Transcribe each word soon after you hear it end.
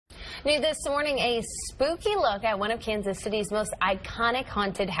New this morning, a spooky look at one of Kansas City's most iconic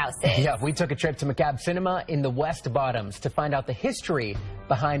haunted houses. Yeah, we took a trip to Macabre Cinema in the West Bottoms to find out the history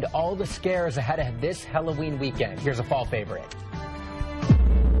behind all the scares ahead of this Halloween weekend. Here's a fall favorite.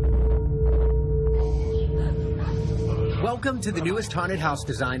 Welcome to the newest haunted house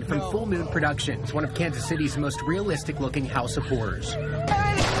design from Full Moon Productions, one of Kansas City's most realistic-looking house of horrors.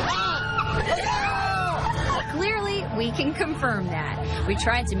 Clearly, we can confirm that. We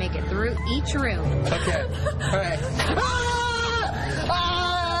tried to make it through each room. Okay, all right.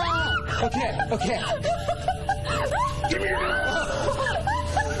 Okay. Give me your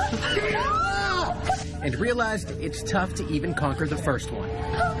and realized it's tough to even conquer the first one.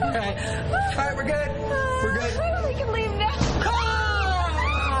 All right, we're good. We can leave now.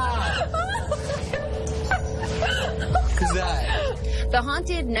 Who's that? The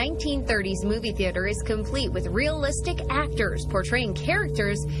haunted 1930s movie theater is complete with realistic actors portraying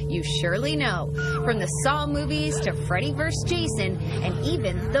characters you surely know. From the Saw movies to Freddy vs. Jason and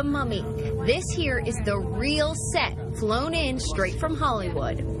even The Mummy. This here is the real set flown in straight from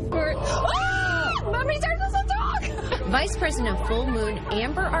Hollywood. Mommy turns us a dog! Vice President of Full Moon,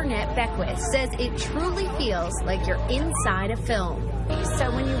 Amber Arnett Beckwith, says it truly feels like you're inside a film. So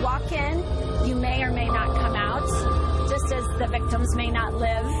when you walk in, you may or may not come out, just as the victims may not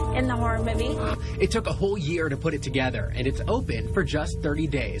live in the horror movie. It took a whole year to put it together, and it's open for just 30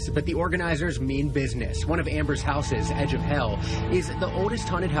 days. But the organizers mean business. One of Amber's houses, Edge of Hell, is the oldest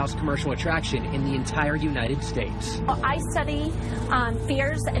haunted house commercial attraction in the entire United States. I study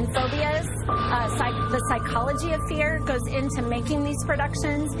fears and phobias. The psychology of fear goes into making these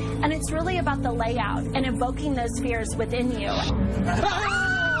productions, and it's really about the layout and evoking those fears within you.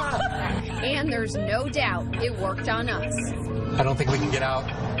 And there's no doubt it worked on us. I don't think we can get out.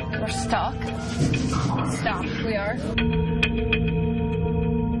 We're stuck. Stop. We are.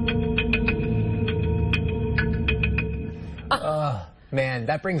 Man,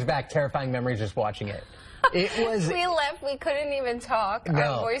 that brings back terrifying memories just watching it. It was. We left. We couldn't even talk. No.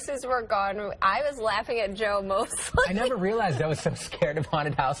 Our voices were gone. I was laughing at Joe mostly. I never realized I was so scared of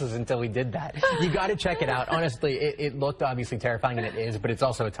haunted houses until we did that. You got to check it out. Honestly, it looked obviously terrifying, and it is, but it's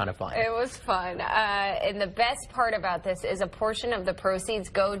also a ton of fun. It was fun. And the best part about this is a portion of the proceeds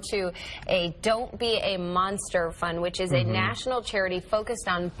go to a Don't Be a Monster Fund, which is a national charity focused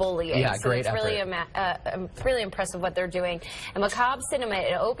on bullying. Yeah, so great it's really, really impressive what they're doing. And Macabre Cinema,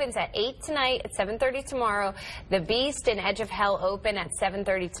 it opens at 8 tonight, at 7:30 tomorrow. The Beast and Edge of Hell open at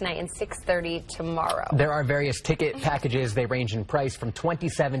 7:30 tonight and 6:30 tomorrow. There are various ticket packages. They range in price from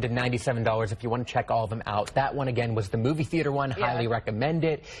 $27 to $97 if you want to check all of them out. That one, again, was the movie theater one. Yeah. Highly recommend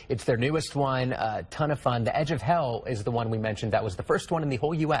it. It's their newest one. A ton of fun. The Edge of Hell is the one we mentioned. That was the first one in the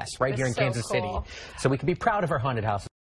whole U.S. right here in Kansas City. So we can be proud of our haunted houses.